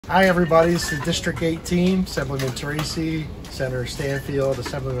Hi everybody, this is District 18, Assemblyman Teresi, Senator Stanfield,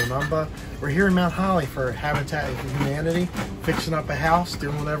 Assemblyman Mumba. We're here in Mount Holly for Habitat for Humanity, fixing up a house,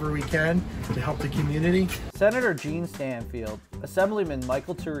 doing whatever we can to help the community. Senator Gene Stanfield, Assemblyman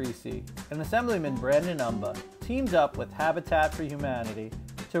Michael Teresi, and Assemblyman Brandon Umba teamed up with Habitat for Humanity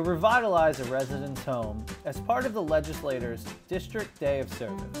to revitalize a resident's home as part of the legislators' District Day of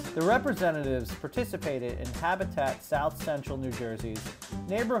Service. The representatives participated in Habitat South Central New Jersey's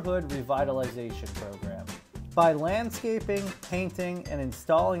Neighborhood Revitalization Program by landscaping, painting, and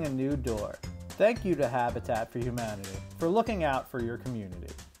installing a new door. Thank you to Habitat for Humanity for looking out for your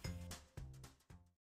community.